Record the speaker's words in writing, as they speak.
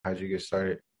How'd you get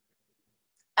started?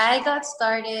 I got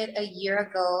started a year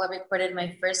ago. I recorded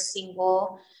my first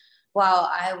single while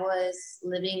I was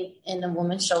living in a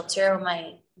women's shelter with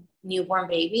my newborn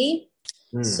baby.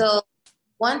 Hmm. So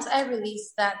once I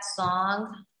released that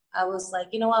song, I was like,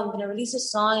 you know what, I'm going to release a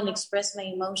song and express my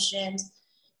emotions.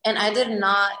 And I did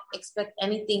not expect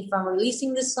anything from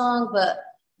releasing this song, but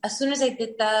as soon as I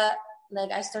did that,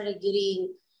 like I started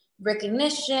getting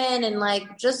recognition and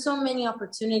like just so many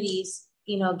opportunities,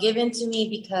 given to me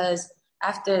because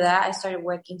after that I started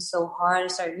working so hard. I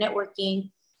started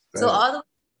networking. So Right. all the way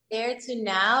there to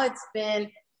now, it's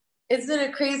been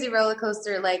a crazy roller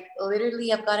coaster. Like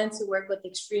literally, I've gotten to work with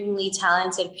extremely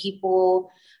talented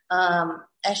people.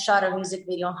 I shot a music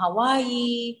video in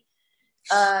Hawaii.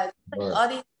 Right. All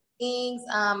these things.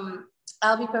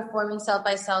 I'll be performing South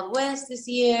by Southwest this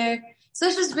year. So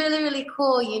it's just really, really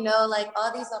cool, like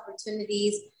all these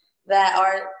opportunities that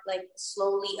are like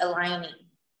slowly aligning.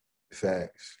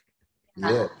 Facts.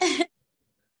 Yeah, Yeah.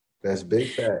 that's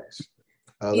big facts.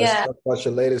 Let's Yeah. talk about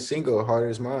your latest single, Hard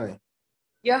Is Mine.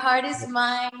 Your heart is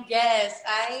mine. Yes.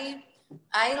 I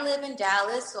live in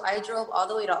Dallas, so I drove all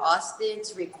the way to Austin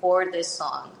to record this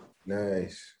song.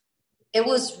 Nice. It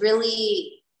was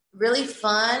really, really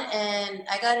fun. And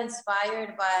I got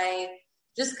inspired by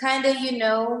just kind of,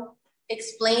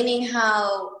 explaining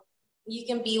how you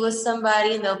can be with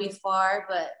somebody and they'll be far,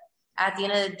 but at the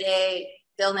end of the day,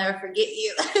 they'll never forget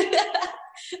you. Right.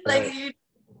 Like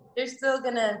they're still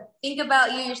gonna think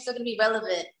about you. You're still gonna be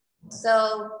relevant.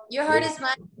 So your heart Big, is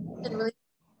mine. Really,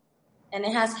 and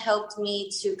it has helped me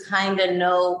to kind of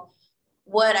know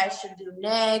what I should do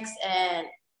next and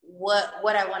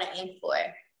what I want to aim for.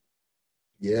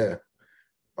 yeah.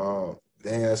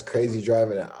 Dang, that's crazy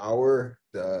driving an hour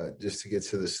just to get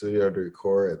to the studio to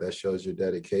record. That shows your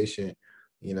dedication,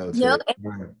 to No, the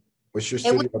time. What's your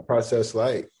it was, studio process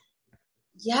like?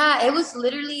 yeah, it was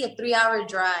literally a 3 hour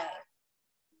drive.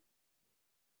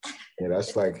 Yeah,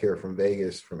 that's like here from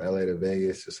Vegas, from LA to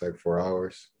Vegas, it's like 4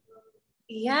 hours.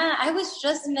 Yeah, I was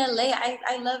just in LA.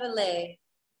 I love LA.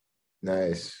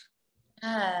 Nice.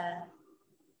 Yeah,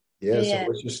 Yeah, so yeah.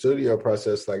 what's your studio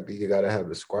process like? Do you gotta have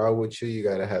the squad with you? You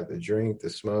gotta have the drink, the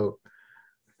smoke.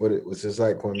 What's this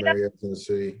like when Marriott's in the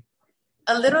city?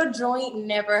 A little joint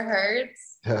never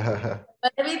hurts.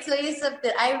 But let me tell you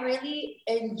something. I really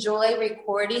enjoy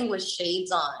recording with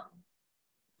shades on.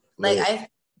 Like Lit. I feel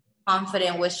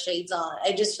confident with shades on.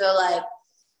 I just feel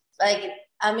like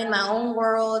I'm in my own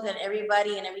world and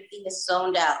everybody and everything is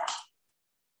zoned out.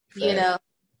 You Fact. know?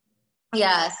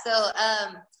 Yeah. So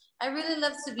I really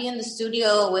love to be in the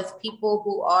studio with people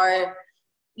who are,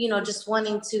 just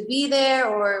wanting to be there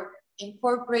or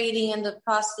incorporating in the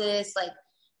process, like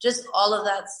just all of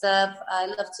that stuff. I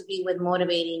love to be with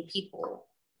motivating people.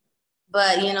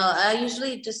 But I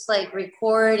usually just like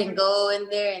record and go in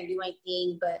there and do my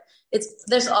thing. But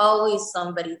there's always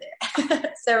somebody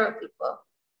there, several people.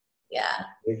 Yeah.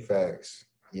 Big facts.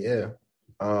 Yeah.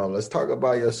 Let's talk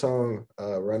about your song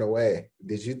Runaway.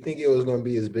 Did you think it was gonna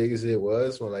be as big as it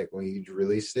was when you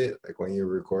released it, like when you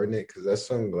were recording it? Because that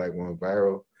song like went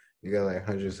viral. You got like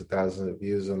hundreds of thousands of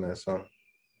views on that song.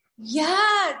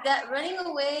 Yeah, that Running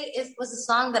Away was a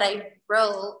song that I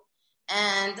wrote,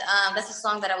 and that's a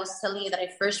song that I was telling you that I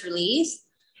first released.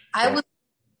 I Right. was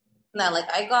that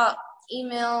like I got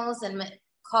emails and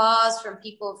calls from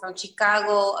people from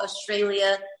Chicago,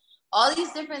 Australia, all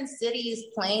these different cities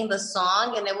playing the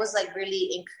song, and it was like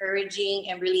really encouraging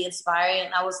and really inspiring.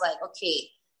 And I was like, okay,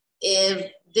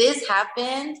 if this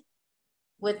happened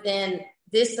within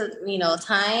this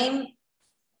time,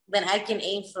 then I can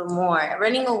aim for more.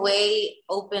 Running Away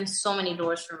opened so many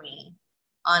doors for me,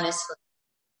 honestly.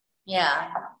 Yeah.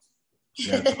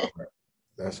 That's hard.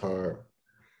 That's hard.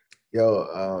 Yo,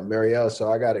 Marielle,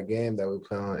 so I got a game that we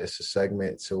play on. It's a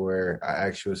segment to where I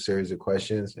ask you a series of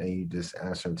questions and you just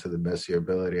answer them to the best of your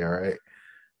ability, all right?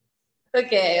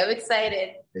 Okay, I'm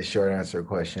excited. It's short answer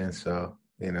questions. So,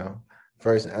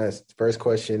 first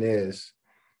question is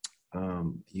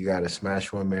you got to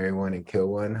smash one, marry one, and kill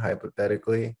one,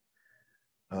 hypothetically.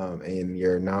 And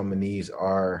your nominees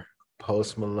are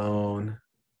Post Malone,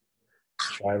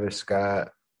 Travis Scott,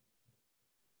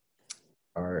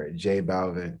 or J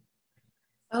Balvin.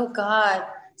 Oh God.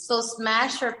 So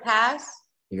smash or pass?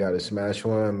 You got to smash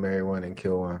one, marry one, and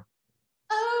kill one.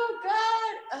 Oh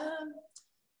God.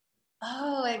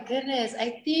 Oh my goodness.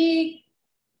 I think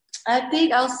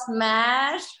I'll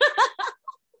smash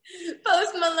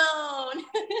Post Malone.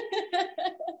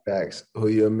 Facts. Who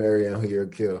you'll marry and who you'll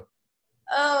kill.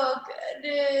 Oh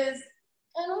goodness.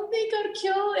 I don't think I'd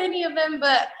kill any of them,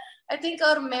 but I think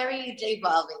I'd marry J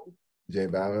Balvin. J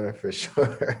Balvin for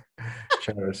sure.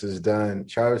 Travis is done.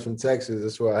 Travis from Texas.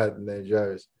 That's why I had the name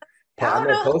Travis. I I don't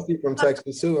know know. Posty from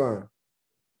Texas too,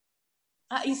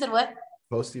 huh? You said what?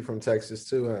 Posty from Texas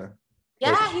too, huh?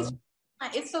 Yeah,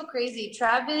 it's so crazy.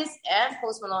 Travis and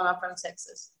Post Malone are from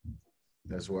Texas.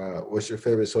 That's wild. What's your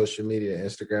favorite social media?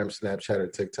 Instagram, Snapchat, or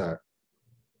TikTok?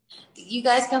 You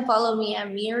guys can follow me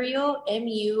at Murie,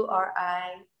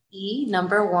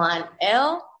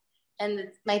 Murie1L.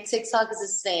 And my TikTok is the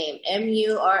same.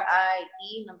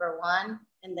 Murie1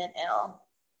 and then L.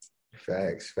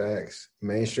 Facts.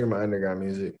 Mainstream or underground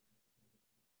music?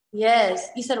 Yes.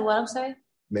 You said what? I'm sorry?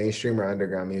 Mainstream or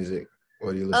underground music?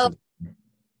 What do you Oh, listen to?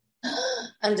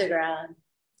 underground.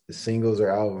 The singles or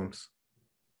albums?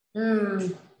 I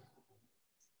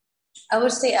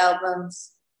would say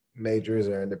albums. Majors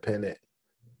or independent?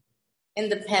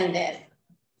 Independent.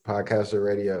 Podcast or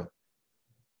radio?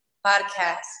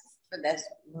 Podcast. For this,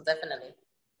 definitely.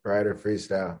 Ride or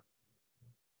freestyle?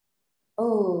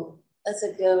 Oh, that's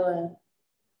a good one.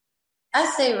 I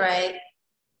say right.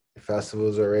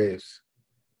 Festivals or raves?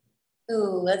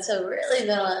 Ooh, that's a really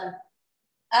good one.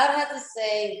 I would have to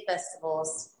say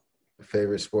festivals.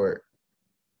 Favorite sport?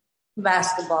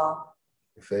 Basketball.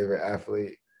 Favorite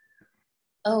athlete?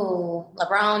 Oh,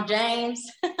 LeBron James.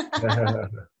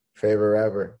 Favorite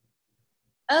rapper?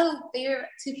 Oh, favorite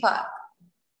Tupac.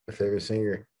 Favorite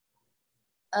singer?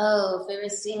 Oh,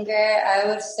 favorite singer. I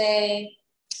would say,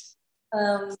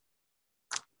 um,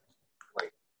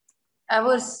 are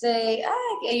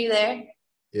you there?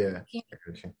 Yeah, I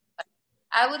got you.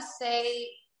 I would say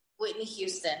Whitney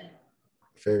Houston.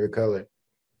 Favorite color?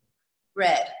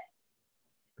 Red.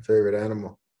 Favorite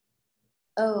animal?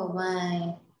 Oh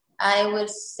my. I would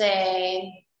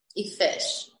say a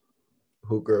fish.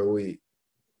 Hookah or weed?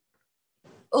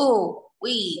 Oh,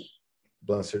 weed.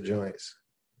 Blunts or joints?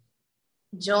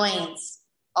 Joints.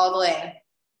 All the way.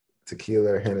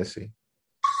 Tequila or Hennessy?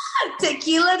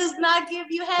 Tequila does not give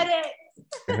you headache.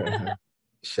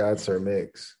 Shots or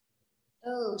mix?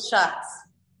 Oh, shots.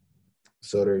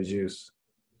 Soda or juice?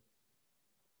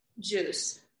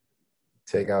 Juice.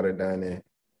 Take out or dine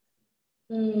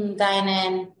in? Dine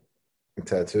in.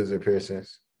 Tattoos or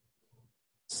piercings?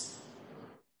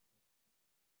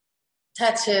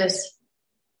 Tattoos.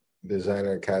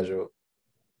 Designer or casual?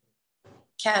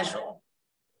 Casual.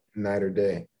 Night or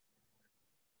day?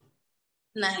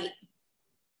 Night.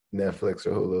 Netflix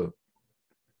or Hulu?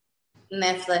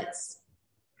 Netflix.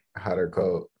 Hot or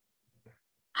cold?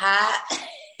 Hot.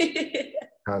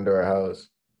 Condo or house?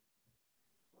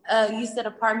 You said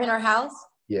apartment or house?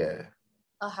 Yeah.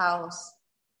 A house.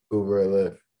 Uber or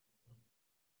Lyft?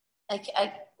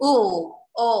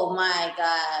 Oh my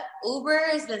God. Uber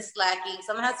has been slacking.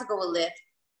 Someone has to go with Lyft.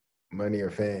 Money or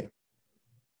fame?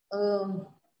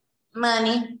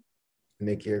 Money.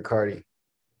 Nicki or Cardi?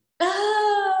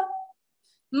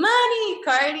 Money,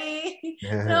 Cardi.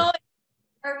 No,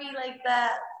 Cardi like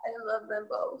that. I love them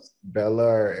both. Bella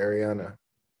or Ariana?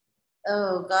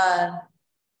 Oh God.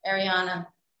 Ariana.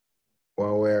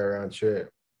 One way or round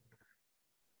trip?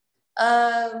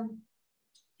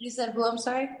 You said who? I'm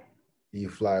sorry. You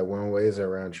fly one ways or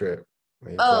round trip?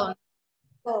 Oh,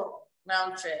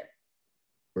 round trip.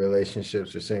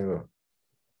 Relationships or single?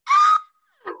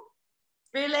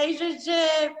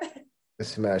 Relationship.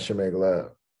 Smash or make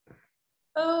love?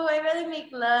 Oh, I rather make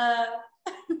love.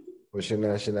 What's your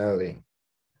nationality?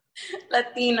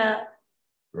 Latina.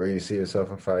 Where you see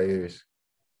yourself in 5 years?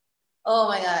 Oh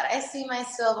my God. I see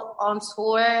myself on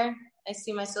tour. I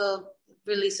see myself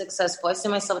really successful. I see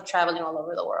myself traveling all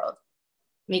over the world,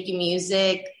 making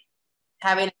music,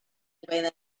 having.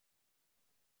 Can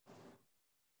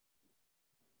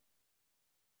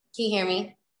you hear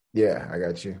me? Yeah, I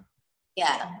got you.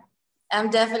 Yeah. I'm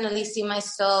definitely see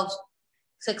myself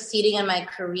succeeding in my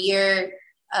career.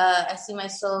 I see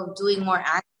myself doing more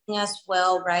acting as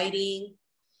well, writing,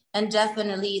 and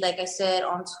definitely, like I said,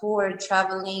 on tour,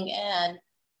 traveling, and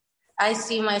I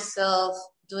see myself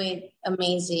doing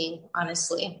amazing,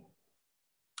 honestly.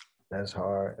 That's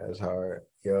hard.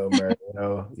 Yo,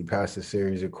 Mariano, you passed a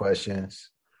series of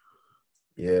questions.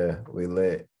 Yeah, we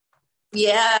lit.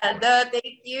 Yeah, no,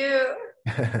 thank you.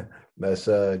 Let's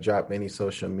drop any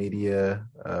social media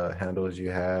handles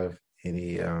you have,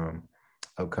 any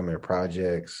upcoming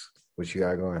projects, what you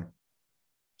got going.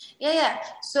 Yeah.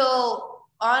 So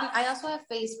I also have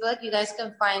Facebook. You guys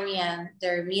can find me on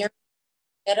their Murie.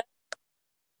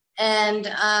 And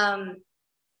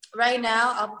right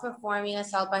now I'll be performing a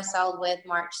South by Southwest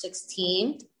March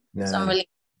 16th. Nice. So I'm really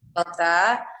about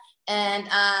that. And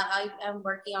I'm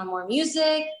working on more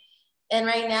music. And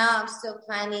right now I'm still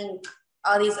planning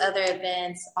all these other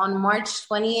events. On March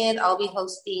 20th, I'll be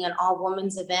hosting an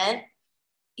all-women's event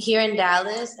here in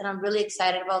Dallas, and I'm really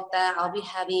excited about that. I'll be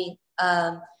having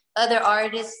other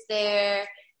artists there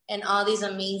and all these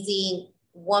amazing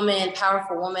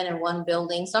powerful women in one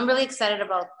building. So I'm really excited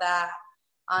about that,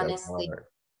 That's honestly. hard.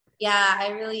 Yeah, I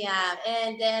really am.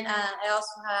 And then I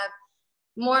also have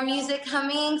more music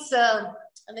coming, so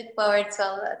I look forward to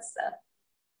all that stuff.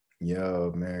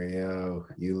 Yo, Marielle,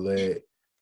 you lit.